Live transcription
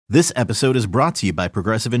This episode is brought to you by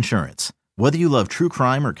Progressive Insurance. Whether you love true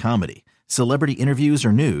crime or comedy, celebrity interviews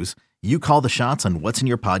or news, you call the shots on what's in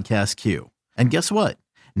your podcast queue. And guess what?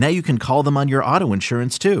 Now you can call them on your auto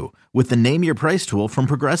insurance too with the Name Your Price tool from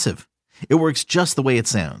Progressive. It works just the way it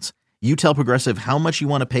sounds. You tell Progressive how much you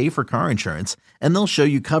want to pay for car insurance, and they'll show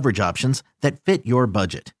you coverage options that fit your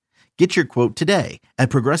budget. Get your quote today at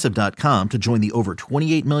Progressive.com to join the over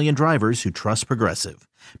 28 million drivers who trust Progressive.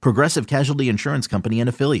 Progressive Casualty Insurance Company and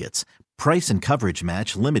Affiliates. Price and coverage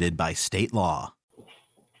match limited by state law.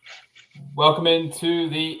 Welcome into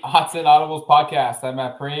the Odds and Audibles podcast. I'm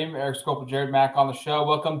Matt Preem, Eric Skopil, Jared Mack on the show.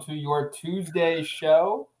 Welcome to your Tuesday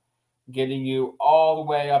show, getting you all the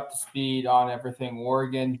way up to speed on everything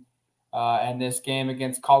Oregon and this game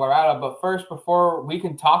against Colorado. But first, before we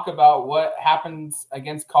can talk about what happens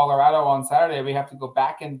against Colorado on Saturday, we have to go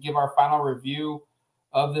back and give our final review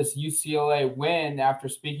of this UCLA win after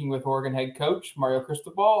speaking with Oregon head coach Mario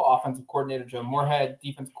Cristobal, offensive coordinator Joe Moorhead,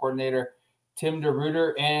 defensive coordinator Tim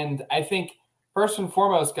DeRuyter. And I think first and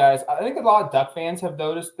foremost, guys, I think a lot of Duck fans have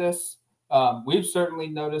noticed this. We've certainly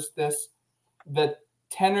noticed this. The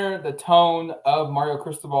tenor, the tone of Mario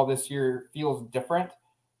Cristobal this year feels different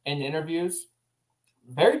in interviews.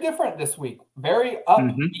 Very different this week. Very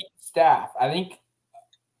upbeat staff. I think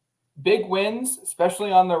big wins,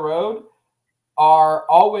 especially on the road, are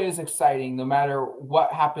always exciting no matter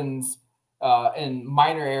what happens in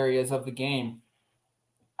minor areas of the game.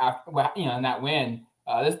 After, in that win,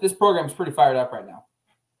 this program is pretty fired up right now.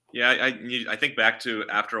 Yeah, I think back to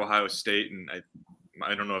after Ohio State, and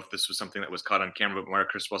I don't know if this was something that was caught on camera, but Mario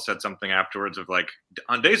Cristobal said something afterwards of like,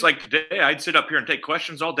 on days like today, I'd sit up here and take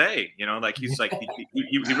questions all day. You know, like he's like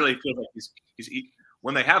he really feels like he's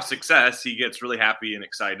when they have success, he gets really happy and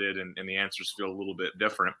excited, and the answers feel a little bit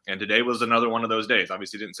different. And today was another one of those days.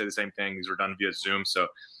 Obviously, he didn't say the same thing. These were done via Zoom, so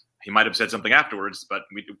he might have said something afterwards, but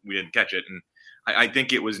we didn't catch it. And I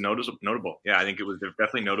think it was notable. Yeah, I think it was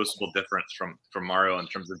definitely noticeable difference from Mario in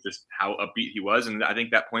terms of just how upbeat he was. And I think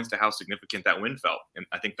that points to how significant that win felt. And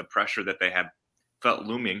I think the pressure that they had felt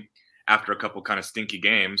looming after a couple kind of stinky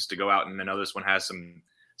games to go out, and I know this one has some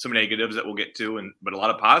negatives that we'll get to, but a lot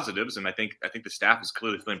of positives. And I think the staff is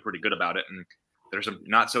clearly feeling pretty good about it. And there's some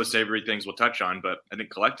not so savory things we'll touch on, but I think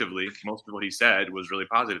collectively, most of what he said was really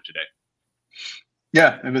positive today.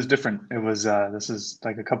 Yeah, it was different. It was this is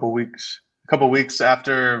like a couple weeks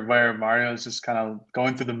after where Mario's just kind of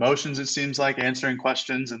going through the motions, it seems like, answering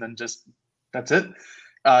questions, and then just that's it.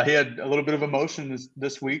 He had a little bit of emotion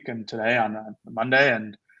this week and today on Monday,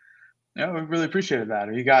 and we really appreciated that.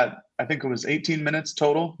 He got, I think it was 18 minutes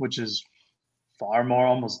total, which is far more,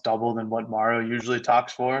 almost double than what Mario usually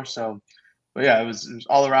talks for. So, but yeah, it was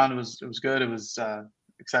all around. It was good. It was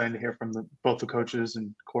exciting to hear from both the coaches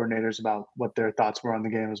and coordinators about what their thoughts were on the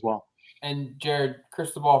game as well. And Jared,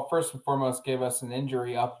 Cristobal, first and foremost, gave us an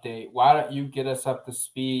injury update. Why don't you get us up to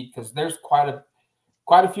speed? Because there's quite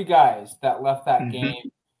a few guys that left that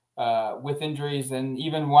game with injuries, and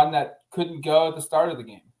even one that couldn't go at the start of the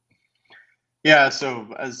game. Yeah, so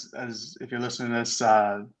as if you're listening to this,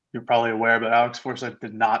 you're probably aware, but Alex Forsythe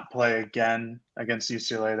did not play again against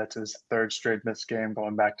UCLA. That's his third straight missed game,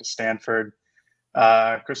 going back to Stanford.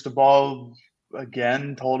 Cristobal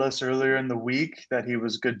again told us earlier in the week that he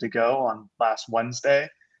was good to go on last Wednesday.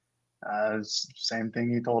 Same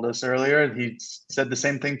thing he told us earlier. He said the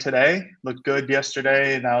same thing today. Looked good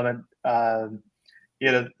yesterday. Now that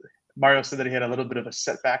Mario said that he had a little bit of a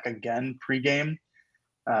setback again pregame.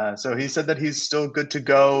 So he said that he's still good to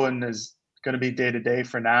go and is going to be day-to-day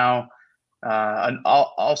for now. And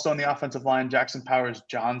also on the offensive line, Jackson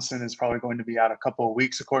Powers-Johnson is probably going to be out a couple of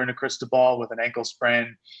weeks, according to Cristobal, with an ankle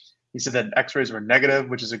sprain. He said that x-rays were negative,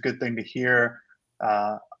 which is a good thing to hear.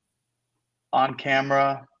 On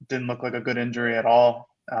camera, didn't look like a good injury at all.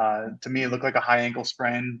 To me, it looked like a high ankle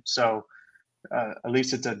sprain. So at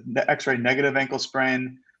least it's an x-ray negative ankle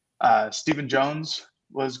sprain. Stephen Jones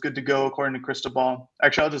was good to go, according to Cristobal.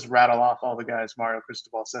 Actually, I'll just rattle off all the guys Mario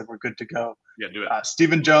Cristobal said were good to go. Yeah, do it.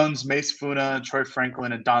 Stephen Jones, Mace Funa, Troy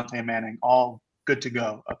Franklin, and Dante Manning, all good to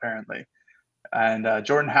go, apparently. And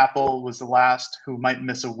Jordan Happel was the last who might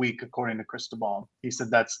miss a week, according to Cristobal. He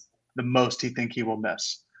said that's the most he think he will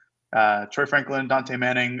miss. Troy Franklin, Dante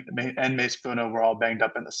Manning, and Mace Funa were all banged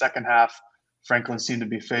up in the second half. Franklin seemed to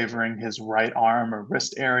be favoring his right arm or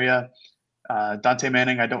wrist area. Dante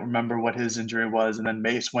Manning, I don't remember what his injury was. And then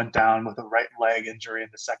Mace went down with a right leg injury in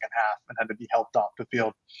the second half and had to be helped off the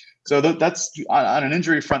field. So that's on an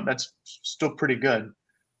injury front, that's still pretty good.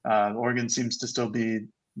 Oregon seems to still be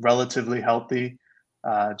relatively healthy.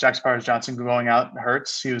 Jackson Powers-Johnson going out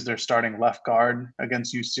hurts. He was their starting left guard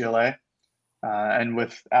against UCLA. And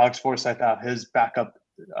with Alex Forsythe out, his backup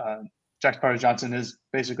Jack Carter-Johnson is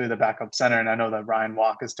basically the backup center, and I know that Ryan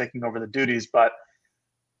Walk is taking over the duties, but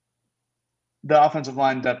the offensive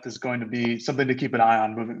line depth is going to be something to keep an eye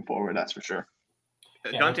on moving forward, that's for sure.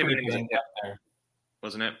 Yeah, Dante Manning was a hip,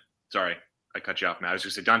 wasn't it? Sorry, I cut you off, man. I was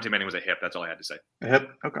just going to say Dante Manning was a hip. That's all I had to say. A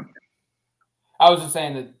hip? Okay. I was just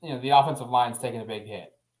saying that, the offensive line's taking a big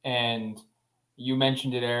hit. And you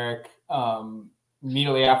mentioned it, Eric.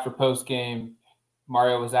 Immediately after post-game,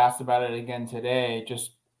 Mario was asked about it again today,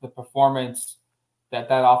 just the performance that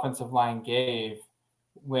offensive line gave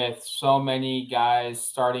with so many guys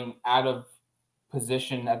starting out of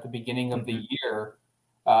position at the beginning of the year.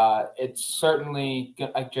 It's certainly,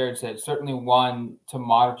 like Jared said, certainly one to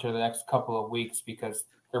monitor the next couple of weeks because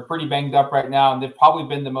they're pretty banged up right now, and they've probably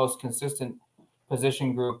been the most consistent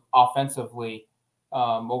position group offensively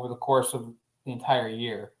over the course of the entire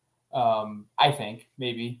year. I think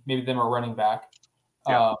maybe them are running back.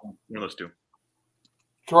 Yeah, one of those two.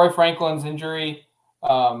 Troy Franklin's injury,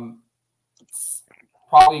 probably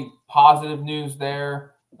positive news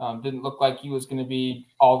there. Didn't look like he was going to be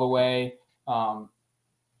all the way.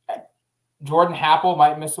 Jordan Happel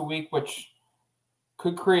might miss a week, which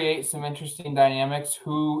could create some interesting dynamics.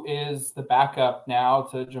 Who is the backup now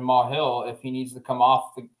to Jamal Hill if he needs to come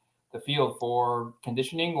off the field for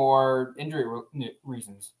conditioning or injury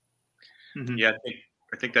reasons? Mm-hmm. Yeah,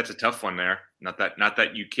 I think that's a tough one there. Not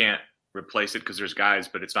that you can't replace it because there's guys,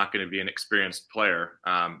 but it's not going to be an experienced player.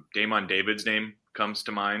 Damon David's name comes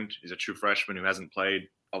to mind. He's a true freshman who hasn't played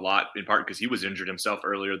a lot, in part because he was injured himself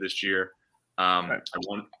earlier this year. Right.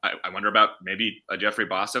 I wonder about maybe a Jeffrey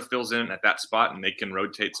Bossa fills in at that spot and they can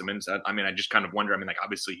rotate some inside. I mean, I just kind of wonder. I mean, like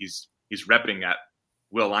obviously he's repping at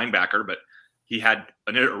will linebacker, but he had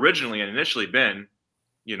originally and initially been,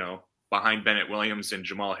 behind Bennett Williams and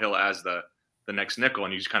Jamal Hill as the next nickel.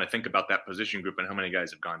 And you just kind of think about that position group and how many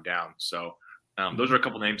guys have gone down. So those are a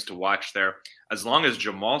couple names to watch there. As long as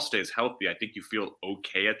Jamal stays healthy, I think you feel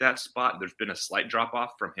okay at that spot. There's been a slight drop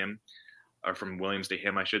off from him, or from Williams to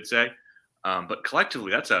him, I should say. But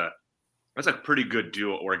collectively, that's a pretty good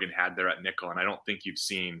duo Oregon had there at nickel, and I don't think you've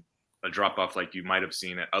seen a drop off like you might have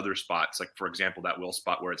seen at other spots. Like for example, that Will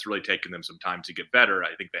spot where it's really taken them some time to get better.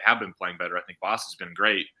 I think they have been playing better. I think Boss has been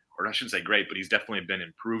great, or I shouldn't say great, but he's definitely been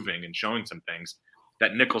improving and showing some things.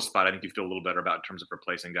 That nickel spot, I think you feel a little better about in terms of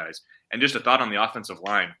replacing guys. And just a thought on the offensive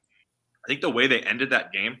line. I think the way they ended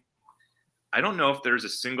that game, I don't know if there's a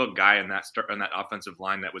single guy in that offensive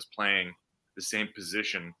line that was playing the same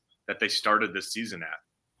position that they started this season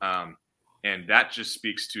at. And that just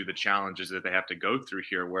speaks to the challenges that they have to go through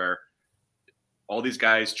here, where all these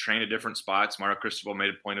guys train at different spots. Mario Cristobal made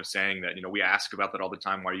a point of saying that, we ask about that all the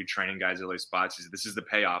time. Why are you training guys at those spots? He said, this is the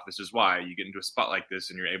payoff. This is why you get into a spot like this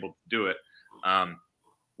and you're able to do it.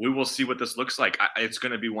 We will see what this looks like. It's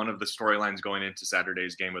going to be one of the storylines going into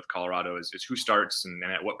Saturday's game with Colorado is who starts and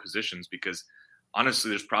at what positions, because honestly,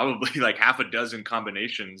 there's probably like half a dozen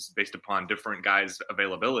combinations based upon different guys'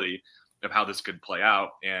 availability of how this could play out.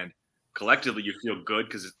 And collectively, you feel good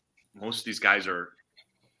because most of these guys are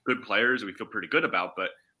good players we feel pretty good about. But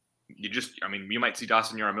you might see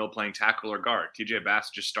Dawson Yaramil playing tackle or guard. TJ Bass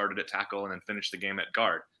just started at tackle and then finished the game at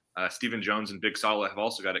guard. Stephen Jones and Big Sala have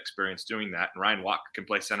also got experience doing that. And Ryan Walk can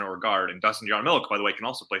play center or guard. And Dustin Yaramil, by the way, can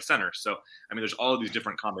also play center. So, there's all of these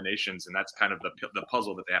different combinations, and that's kind of the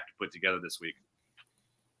puzzle that they have to put together this week.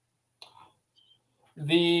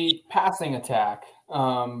 The passing attack,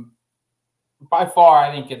 by far,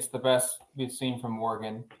 I think it's the best we've seen from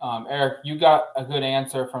Oregon. Eric, you got a good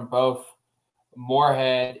answer from both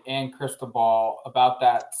Moorhead and Cristobal about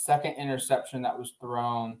that second interception that was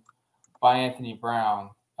thrown by Anthony Brown.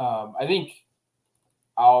 I think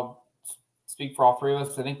I'll speak for all three of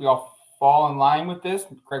us. I think we all fall in line with this.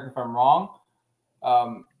 Correct me if I'm wrong.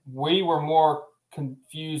 We were more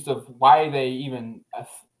confused of why they even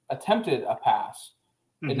attempted a pass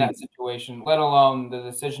in that situation, let alone the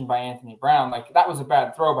decision by Anthony Brown. Like, that was a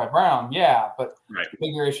bad throw by Brown, yeah, but right. The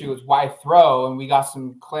bigger issue was why throw, and we got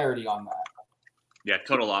some clarity on that. Yeah,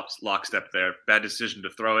 total lockstep there. Bad decision to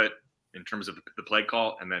throw it in terms of the play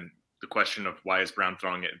call, and then the question of why is Brown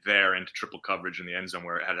throwing it there into triple coverage in the end zone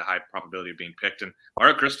where it had a high probability of being picked. And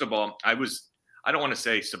Mario Cristobal, I don't want to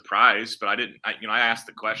say surprised, but I asked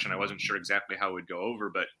the question. I wasn't sure exactly how it would go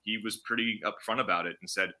over, but he was pretty upfront about it and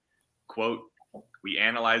said, quote, "We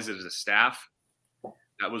analyzed it as a staff.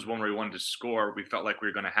 That was one where we wanted to score. We felt like we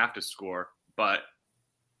were going to have to score, but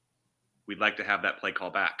we'd like to have that play call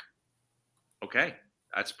back." Okay.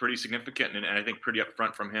 That's pretty significant, and I think pretty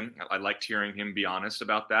upfront from him. I liked hearing him be honest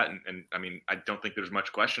about that, and I don't think there's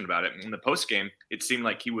much question about it. In the post game, it seemed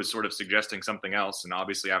like he was sort of suggesting something else, and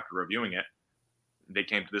obviously after reviewing it, they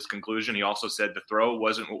came to this conclusion. He also said the throw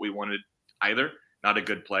wasn't what we wanted either, not a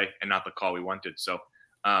good play and not the call we wanted. So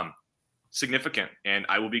significant. And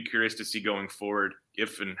I will be curious to see going forward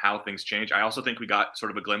if and how things change. I also think we got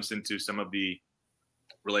sort of a glimpse into some of the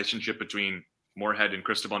relationship between Moorhead and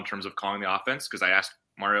Cristobal in terms of calling the offense, because I asked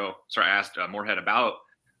Moorhead about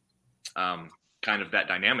kind of that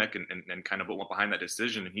dynamic and kind of what went behind that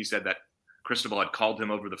decision. And he said that Cristobal had called him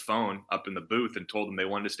over the phone up in the booth and told him they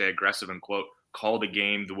wanted to stay aggressive and, quote, call the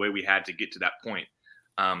game the way we had to get to that point.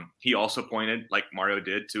 He also pointed, like Mario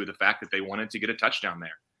did, to the fact that they wanted to get a touchdown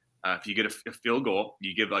there. If you get a field goal,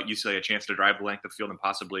 you give UCLA a chance to drive the length of field and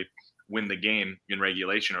possibly win the game in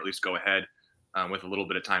regulation, or at least go ahead with a little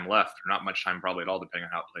bit of time left, or not much time probably at all, depending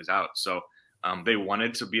on how it plays out. So they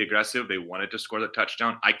wanted to be aggressive. They wanted to score the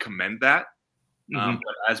touchdown. I commend that. But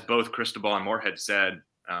as both Cristobal and Moorhead said,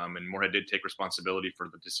 and Moorhead did take responsibility for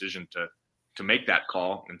the decision to make that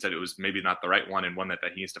call and said it was maybe not the right one, and one that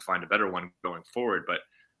he needs to find a better one going forward. But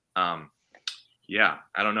yeah,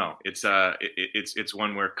 I don't know. It's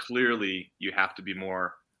one where clearly you have to be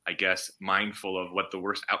more, I guess, mindful of what the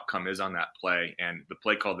worst outcome is on that play. And the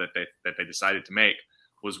play call that they decided to make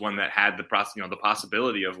was one that had the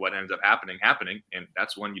possibility of what ends up happening. And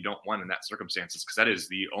that's one you don't want in that circumstances, because that is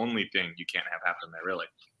the only thing you can't have happen there, really.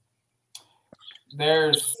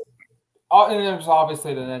 There's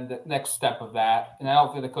obviously the next step of that. And I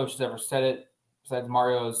don't think the coach has ever said it, besides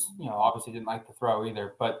Mario's, obviously didn't like the throw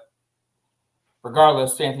either. But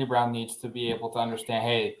regardless, Anthony Brown needs to be able to understand,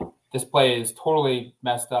 hey, this play is totally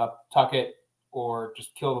messed up, tuck it, or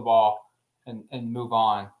just kill the ball and move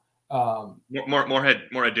on.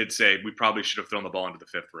 Moorhead did say we probably should have thrown the ball into the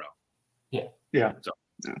fifth row. Yeah.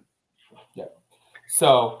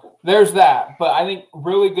 So there's that. But I think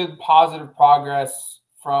really good positive progress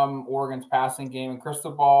from Oregon's passing game. And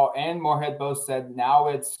Cristobal and Moorhead both said now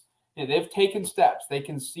it's they've taken steps. They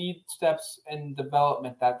can see steps in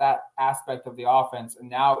development, that aspect of the offense. And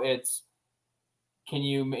now it's, can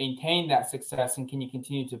you maintain that success and can you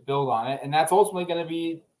continue to build on it? And that's ultimately going to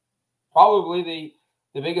be probably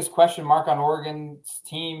the biggest question mark on Oregon's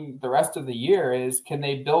team the rest of the year is, can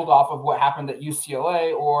they build off of what happened at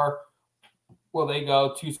UCLA, or will they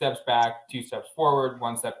go 2 steps back, 2 steps forward,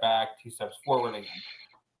 1 step back, 2 steps forward again?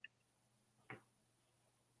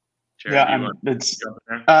 Jared,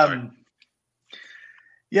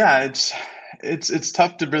 it's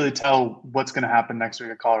tough to really tell what's going to happen next week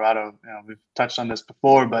at Colorado. We've touched on this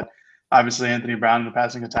before, but obviously Anthony Brown in the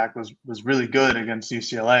passing attack was really good against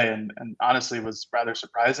UCLA, and honestly was rather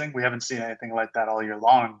surprising. We haven't seen anything like that all year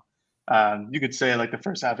long. You could say like the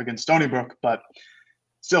first half against Stony Brook, but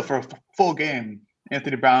still for a full game,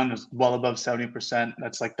 Anthony Brown was well above 70%.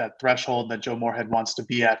 That's like that threshold that Joe Moorhead wants to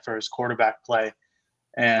be at for his quarterback play.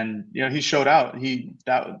 And, he showed out.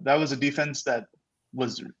 That was a defense that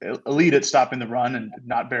was elite at stopping the run and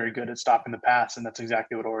not very good at stopping the pass. And that's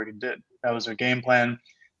exactly what Oregon did. That was their game plan.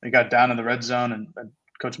 They got down in the red zone, and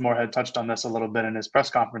Coach Moorhead touched on this a little bit in his press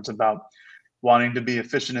conference about wanting to be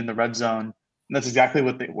efficient in the red zone. And that's exactly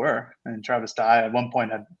what they were. And Travis Dye at one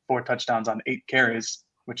point had 4 touchdowns on 8 carries,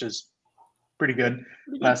 which is pretty good.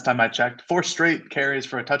 Last time I checked, 4 straight carries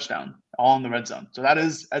for a touchdown, all in the red zone. So that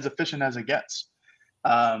is as efficient as it gets.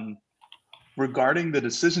 Regarding the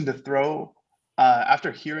decision to throw,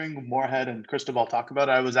 after hearing Moorhead and Cristobal talk about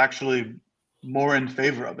it, I was actually more in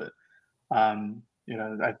favor of it.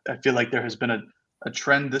 I feel like there has been a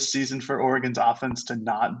trend this season for Oregon's offense to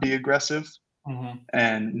not be aggressive. Mm-hmm.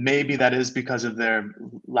 And maybe that is because of their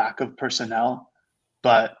lack of personnel.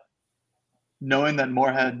 But knowing that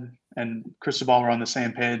Moorhead and Cristobal were on the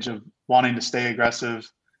same page of wanting to stay aggressive,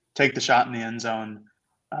 take the shot in the end zone,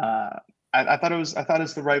 I thought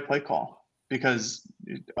it's the right play call, because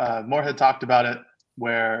Moorhead talked about it,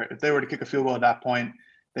 where if they were to kick a field goal at that point,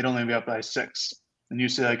 they'd only be up by 6, and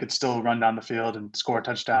UCLA could still run down the field and score a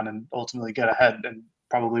touchdown and ultimately get ahead and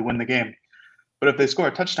probably win the game. But if they score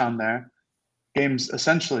a touchdown there, game's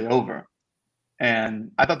essentially over.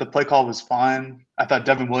 And I thought the play call was fine. I thought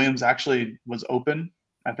Devin Williams actually was open.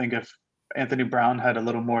 I think if Anthony Brown had a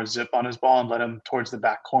little more zip on his ball and led him towards the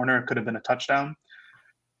back corner, it could have been a touchdown.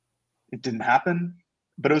 It didn't happen,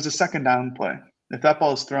 but it was a second down play. If that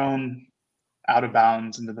ball is thrown out of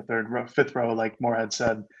bounds into the fifth row, like Moorhead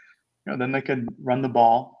said, then they could run the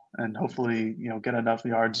ball and hopefully, get enough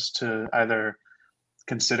yards to either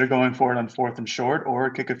consider going forward on 4th and short or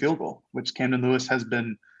kick a field goal, which Camden Lewis has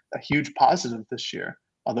been a huge positive this year.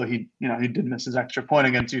 Although he did miss his extra point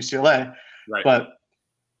against UCLA, right. But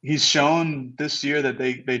he's shown this year that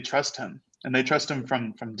they trust him, and they trust him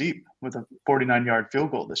from deep with a 49-yard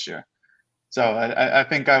field goal this year. So I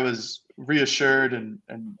think I was reassured, and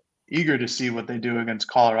eager to see what they do against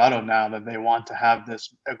Colorado now that they want to have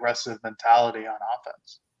this aggressive mentality on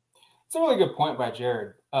offense. It's a really good point by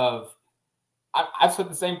Jared. I've said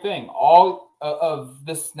the same thing. All of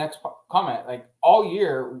this next comment, like all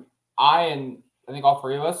year, I think all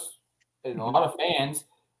three of us and a lot of fans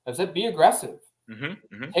have said, be aggressive,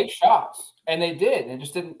 take shots, and they did. It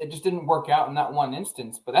just didn't work out in that one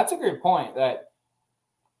instance. But that's a great point that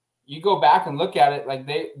you go back and look at it. Like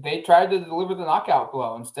they tried to deliver the knockout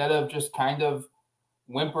blow instead of just kind of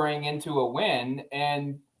whimpering into a win,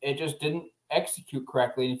 and it just didn't execute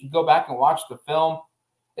correctly. And if you go back and watch the film,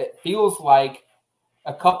 it feels like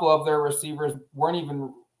a couple of their receivers weren't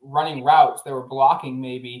even running routes. They were blocking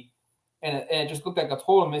maybe. And it just looked like a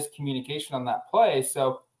total miscommunication on that play.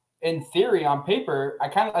 So in theory, on paper, I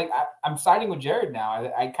kind of like, I'm siding with Jared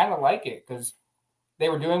now. I kind of like it because they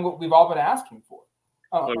were doing what we've all been asking for.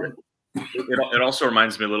 It also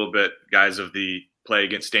reminds me a little bit, guys, of the play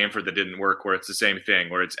against Stanford that didn't work, where it's the same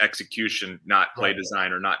thing, where it's execution, not play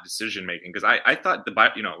design or not decision making. Because I thought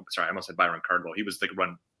I almost said Byron Cardwell. He was like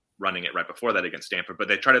running it right before that against Stanford, but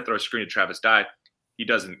they try to throw a screen to Travis Dye. He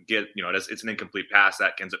doesn't get, it's an incomplete pass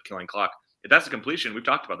that ends up killing clock. If that's a completion, we've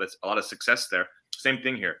talked about this, a lot of success there. Same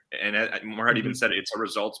thing here. And Moorhead even said it's a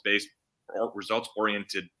results-based,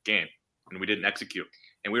 results-oriented game, and we didn't execute.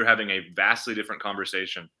 And we were having a vastly different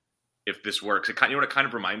conversation if this works. What it kind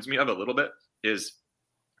of reminds me of a little bit is,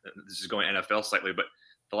 this is going NFL slightly, but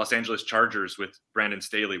the Los Angeles Chargers with Brandon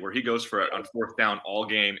Staley, where he goes for it on fourth down all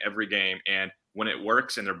game, every game. And when it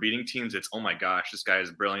works and they're beating teams, it's, oh my gosh, this guy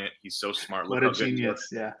is brilliant. He's so smart. What a genius.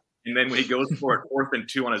 Yeah. And then when he goes for it 4th and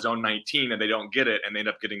 2 on his own 19 and they don't get it and they end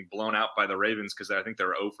up getting blown out by the Ravens because I think they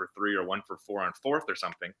were 0 for 3 or 1 for 4 on 4th or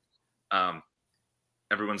something.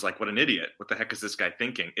 Everyone's like, what an idiot. What the heck is this guy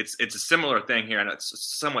thinking? It's a similar thing here, and it's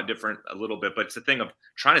somewhat different a little bit, but it's a thing of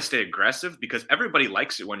trying to stay aggressive because everybody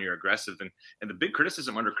likes it when you're aggressive. And the big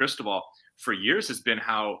criticism under Cristobal for years has been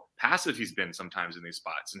how passive he's been sometimes in these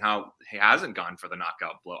spots and how he hasn't gone for the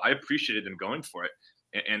knockout blow. I appreciated him going for it.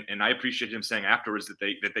 And I appreciate him saying afterwards that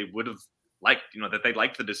they would have liked, that they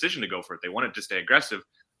liked the decision to go for it. They wanted to stay aggressive,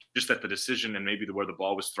 just that the decision and maybe where the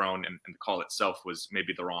ball was thrown and the call itself was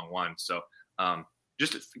maybe the wrong one. So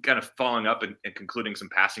just kind of following up and concluding some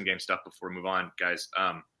passing game stuff before we move on, guys.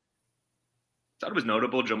 Thought it was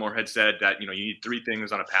notable. Joe Moorhead said that, you need 3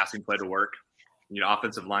 things on a passing play to work. You need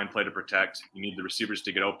offensive line play to protect. You need the receivers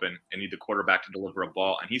to get open and need the quarterback to deliver a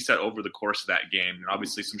ball. And he said over the course of that game, and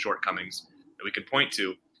obviously some shortcomings that we can point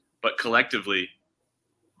to, but collectively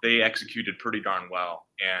they executed pretty darn well.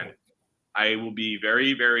 And I will be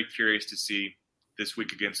very, very curious to see this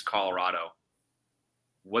week against Colorado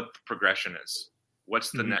what the progression is.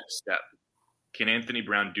 What's the next step? Can Anthony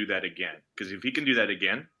Brown do that again? Because if he can do that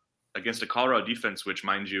again against a Colorado defense, which,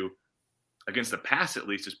 mind you, against the pass at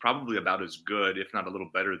least is probably about as good, if not a little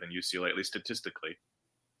better than UCLA, at least statistically,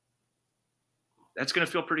 that's going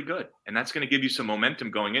to feel pretty good. And that's going to give you some momentum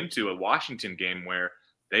going into a Washington game where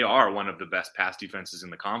they are one of the best pass defenses in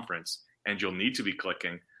the conference, and you'll need to be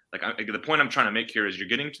clicking. The point I'm trying to make here is you're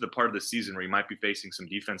getting to the part of the season where you might be facing some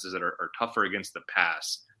defenses that are tougher against the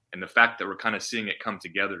pass. And the fact that we're kind of seeing it come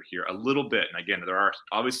together here a little bit. And again, there are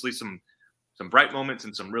obviously some bright moments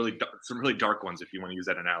and some really dark ones, if you want to use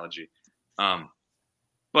that analogy.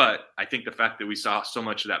 But I think the fact that we saw so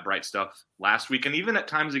much of that bright stuff last week, and even at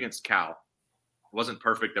times against Cal, it wasn't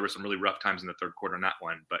perfect. There were some really rough times in the third quarter on that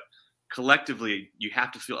one. But collectively, you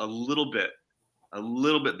have to feel a little bit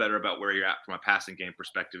better about where you're at from a passing game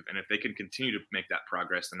perspective. And if they can continue to make that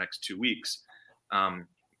progress the next 2 weeks,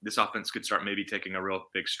 this offense could start maybe taking a real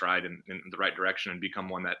big stride in the right direction and become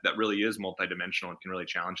one that really is multidimensional and can really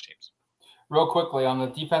challenge teams. Real quickly, on the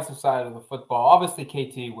defensive side of the football, obviously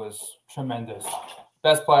KT was tremendous.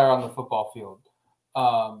 Best player on the football field.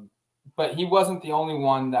 But he wasn't the only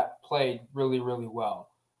one that played really, really well.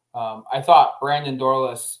 I thought Brandon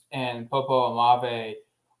Dorlus and Popo Amave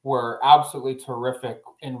were absolutely terrific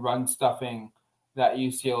in run stuffing that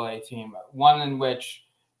UCLA team. One in which,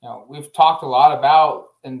 we've talked a lot about,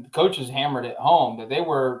 and the coaches hammered it home, that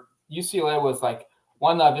UCLA was like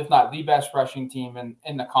one of, if not the best rushing team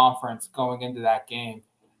in the conference going into that game.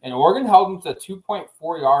 And Oregon held them to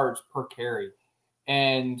 2.4 yards per carry.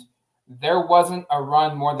 And there wasn't a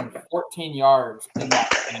run more than 14 yards in that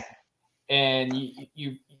game. And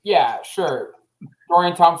sure,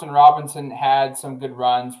 Dorian Thompson-Robinson had some good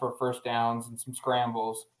runs for first downs and some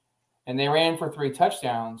scrambles, and they ran for 3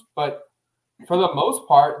 touchdowns. But for the most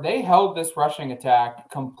part, they held this rushing attack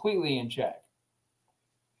completely in check.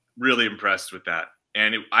 Really impressed with that.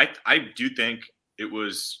 And I do think it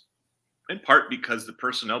was in part because the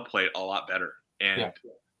personnel played a lot better. And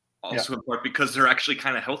also in part because they're actually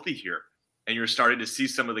kind of healthy here. And you're starting to see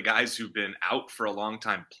some of the guys who've been out for a long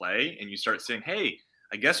time play, and you start saying, hey,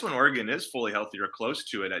 I guess when Oregon is fully healthy or close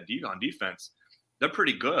to it on defense, they're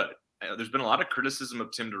pretty good. There's been a lot of criticism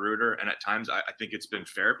of Tim DeRuyter, and at times I think it's been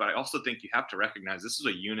fair, but I also think you have to recognize this is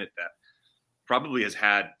a unit that probably has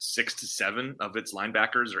had 6 to 7 of its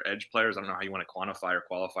linebackers or edge players. I don't know how you want to quantify or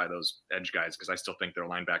qualify those edge guys, because I still think they're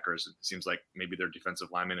linebackers. It seems like maybe they're defensive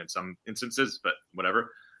linemen in some instances, but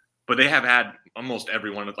whatever. But they have had almost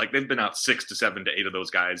everyone. Like, they've been out 6 to 7 to 8 of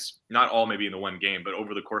those guys, not all maybe in the one game, but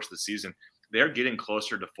over the course of the season, they're getting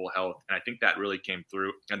closer to full health. And I think that really came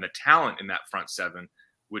through. And the talent in that front seven,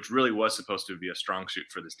 which really was supposed to be a strong suit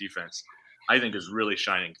for this defense, I think is really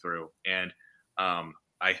shining through. And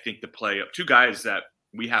I think the play of two guys that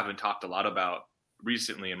we haven't talked a lot about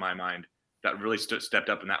recently in my mind that really stepped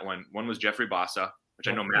up in that one. One was Jeffrey Bassa, which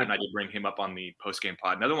I know Matt and I did bring him up on the post-game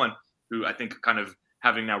pod. Another one who I think, kind of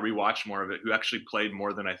having now rewatched more of it, who actually played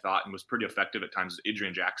more than I thought and was pretty effective at times, is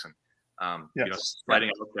Adrian Jackson. Sliding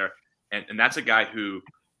up there. And that's a guy who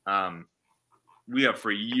we have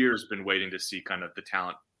for years been waiting to see kind of the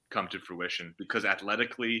talent come to fruition, because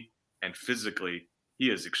athletically and physically, he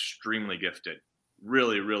is extremely gifted.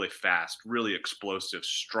 Really, really fast, really explosive,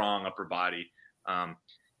 strong upper body. I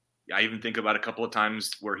even think about a couple of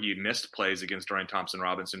times where he missed plays against Dorian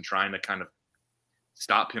Thompson-Robinson, trying to kind of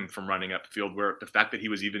stop him from running upfield, where the fact that he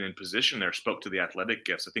was even in position there spoke to the athletic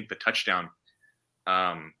gifts. I think the touchdown,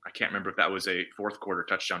 I can't remember if that was a fourth quarter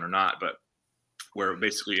touchdown or not, but where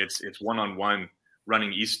basically it's one-on-one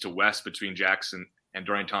running east to west between Jackson and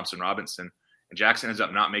Dorian Thompson-Robinson. And Jackson ends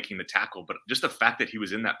up not making the tackle, but just the fact that he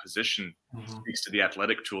was in that position speaks to the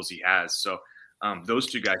athletic tools he has. So those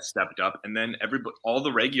two guys stepped up, and then all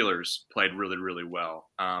the regulars played really, really well.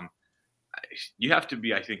 You have to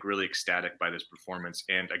be, I think, really ecstatic by this performance.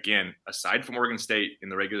 And again, aside from Oregon State in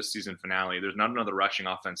the regular season finale, there's not another rushing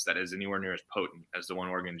offense that is anywhere near as potent as the one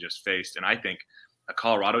Oregon just faced. And I think a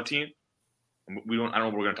Colorado team, I don't know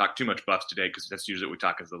if we're going to talk too much Buffs today, because that's usually what we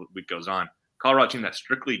talk as the week goes on. Colorado team that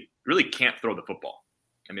strictly really can't throw the football.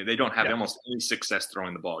 I mean, they don't have almost any success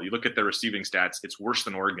throwing the ball. You look at their receiving stats; it's worse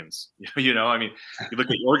than Oregon's. You know, I mean, you look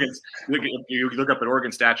at Oregon's. You look up at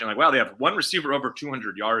Oregon stats, and like, wow, they have one receiver over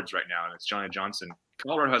 200 yards right now, and it's Johnny Johnson.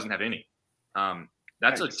 Colorado doesn't have any.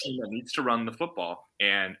 That's a team that needs to run the football,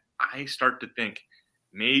 and I start to think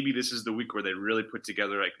maybe this is the week where they really put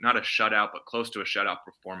together, like, not a shutout, but close to a shutout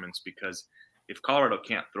performance, because if Colorado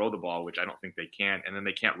can't throw the ball, which I don't think they can, and then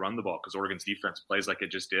they can't run the ball because Oregon's defense plays like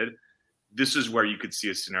it just did, this is where you could see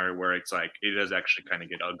a scenario where it's like it does actually kind of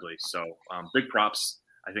get ugly. So big props,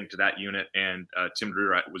 I think, to that unit. And Tim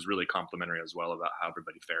DeRuyter was really complimentary as well about how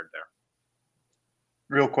everybody fared there.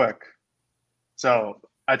 Real quick. So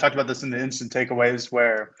I talked about this in the instant takeaways,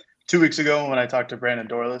 where 2 weeks ago when I talked to Brandon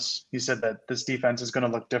Dorlus, he said that this defense is going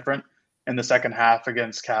to look different in the second half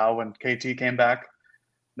against Cal when KT came back.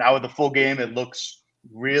 Now with the full game, it looks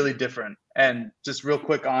really different. And just real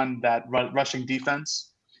quick on that rushing defense,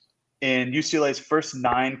 in UCLA's first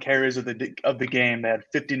 9 carries of the game, they had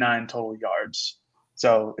 59 total yards.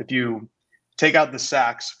 So if you take out the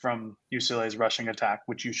sacks from UCLA's rushing attack,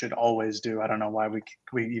 which you should always do, I don't know why we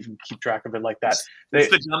even keep track of it like that. It's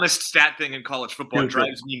the dumbest stat thing in college football. It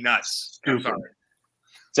drives me nuts.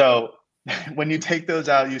 So when you take those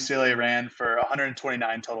out, UCLA ran for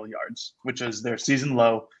 129 total yards, which is their season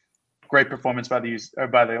low. Great performance by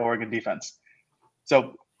the Oregon defense.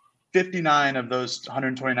 So 59 of those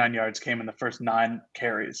 129 yards came in the first 9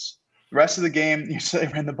 carries. The rest of the game,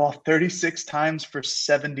 UCLA ran the ball 36 times for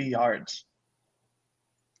 70 yards.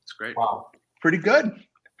 That's great. Wow. Pretty good.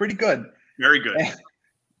 Very good. And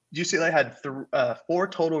UCLA had 4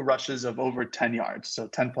 total rushes of over 10 yards, so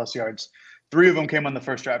 10 plus yards. 3 of them came on the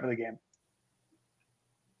first drive of the game.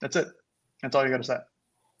 That's it. That's all you got to say.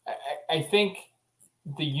 I think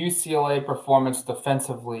the UCLA performance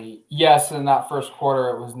defensively, yes, in that first quarter,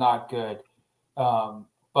 it was not good.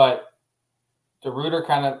 But DeRuyter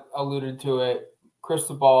kind of alluded to it.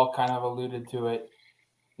 Cristobal kind of alluded to it.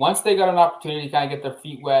 Once they got an opportunity to kind of get their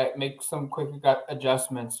feet wet, make some quick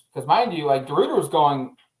adjustments, because mind you, like, DeRuyter was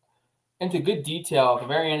going into good detail at the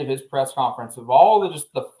very end of his press conference of all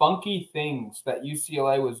the funky things that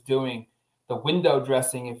UCLA was doing, the window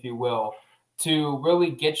dressing, if you will, to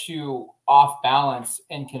really get you off balance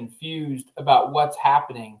and confused about what's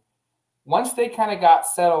happening. Once they kind of got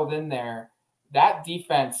settled in there, that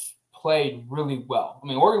defense played really well. I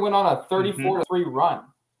mean, Oregon went on a 34-3 run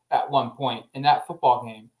at one point in that football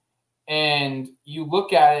game. And you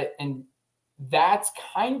look at it, and that's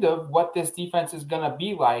kind of what this defense is going to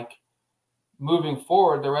be like moving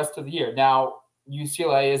forward the rest of the year. Now,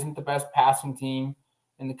 UCLA isn't the best passing team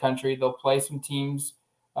in the country. They'll play some teams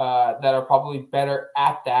that are probably better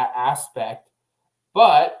at that aspect.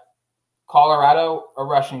 But Colorado, a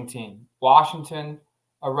rushing team. Washington,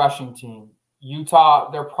 a rushing team. Utah,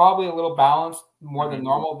 they're probably a little balanced more than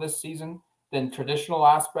normal this season than traditional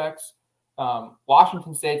aspects.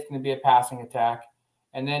 Washington State's going to be a passing attack.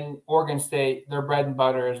 And then Oregon State, their bread and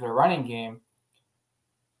butter is their running game.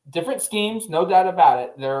 Different schemes, no doubt about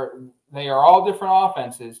it. They are all different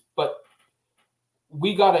offenses, but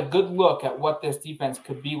we got a good look at what this defense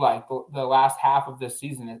could be like the last half of this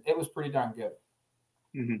season. It was pretty darn good.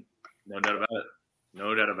 Mm-hmm. No doubt about it.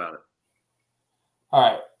 No doubt about it. All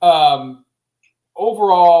right.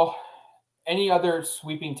 Overall, any other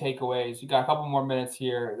sweeping takeaways? You got a couple more minutes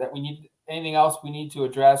here that we need. Anything else we need to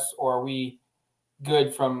address, or are we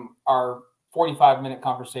good from our 45-minute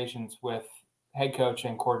conversations with head coach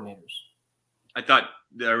and coordinators? I thought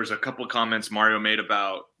there was a couple of comments Mario made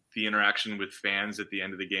about the interaction with fans at the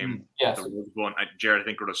end of the game. Yes. Jared, I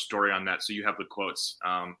think, wrote a story on that, so you have the quotes.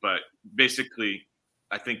 But basically,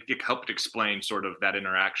 I think it helped explain sort of that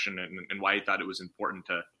interaction and why he thought it was important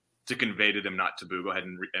to convey to them not to boo. Go ahead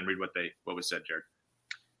and read what was said, Jared.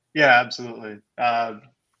 Yeah, absolutely.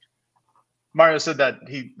 Mario said that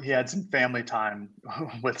he had some family time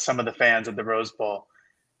with some of the fans at the Rose Bowl.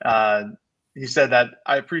 He said that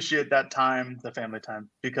I appreciate that time, the family time,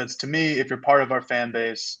 because to me, if you're part of our fan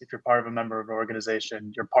base, if you're part of a member of an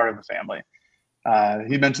organization, you're part of the family.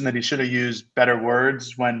 He mentioned that he should have used better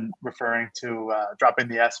words when referring to dropping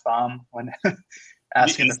the S-bomb when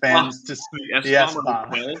asking the fans to the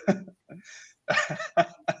S-bomb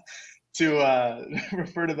to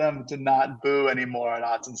refer to them to not boo anymore at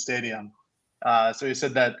Autzen Stadium. So he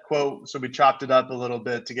said that, quote, so we chopped it up a little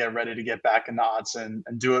bit to get ready to get back into Autzen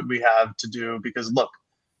and do what we have to do. Because, look,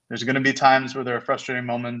 there's going to be times where there are frustrating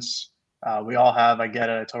moments. We all have. I get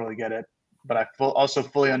it. I totally get it. But I also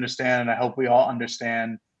fully understand, and I hope we all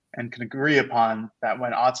understand and can agree upon that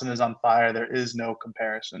when Autzen is on fire, there is no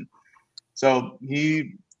comparison. So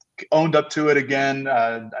he owned up to it again.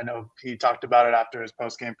 I know he talked about it after his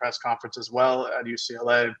post-game press conference as well at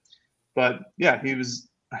UCLA. But, yeah, he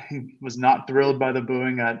was not thrilled by the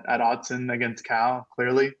booing at Autzen against Cal,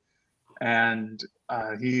 clearly. And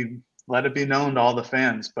he let it be known to all the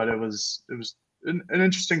fans. But it was an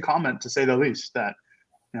interesting comment, to say the least, that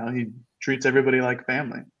he treats everybody like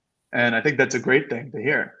family. And I think that's a great thing to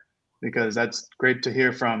hear, because that's great to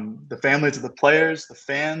hear from the families of the players, the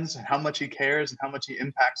fans, and how much he cares and how much he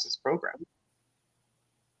impacts this program.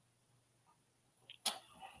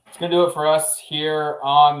 It's going to do it for us here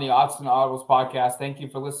on the Autzen Audibles podcast. Thank you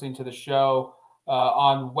for listening to the show.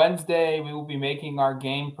 On Wednesday, we will be making our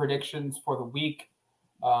game predictions for the week.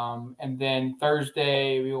 And then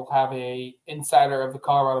Thursday, we will have a insider of the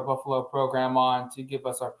Colorado Buffalo program on to give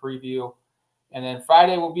us our preview. And then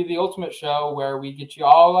Friday will be the ultimate show where we get you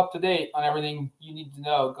all up to date on everything you need to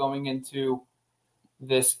know going into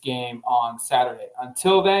this game on Saturday.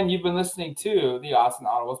 Until then, you've been listening to the Autzen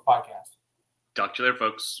Audibles podcast. Talk to you later,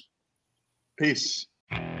 folks. Peace.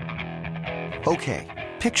 Okay,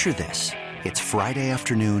 picture this. It's Friday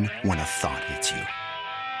afternoon when a thought hits you.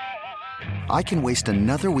 I can waste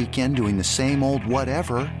another weekend doing the same old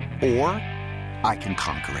whatever, or I can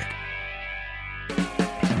conquer it.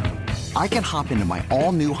 I can hop into my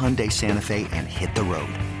all-new Hyundai Santa Fe and hit the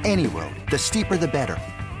road. Any road. The steeper, the better.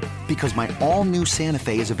 Because my all-new Santa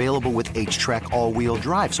Fe is available with H-Track all-wheel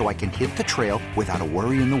drive, so I can hit the trail without a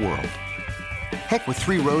worry in the world. Heck, with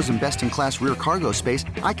 3 rows and best-in-class rear cargo space,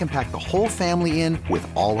 I can pack the whole family in with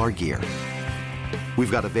all our gear.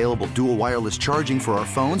 We've got available dual wireless charging for our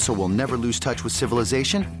phones, so we'll never lose touch with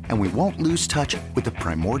civilization, and we won't lose touch with the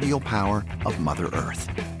primordial power of Mother Earth.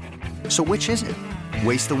 So which is it?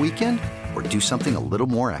 Waste the weekend or do something a little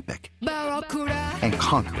more epic? And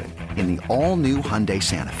conquer it in the all-new Hyundai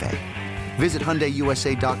Santa Fe. Visit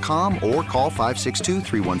HyundaiUSA.com or call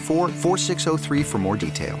 562-314-4603 for more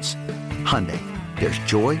details. Hyundai, there's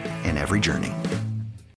joy in every journey.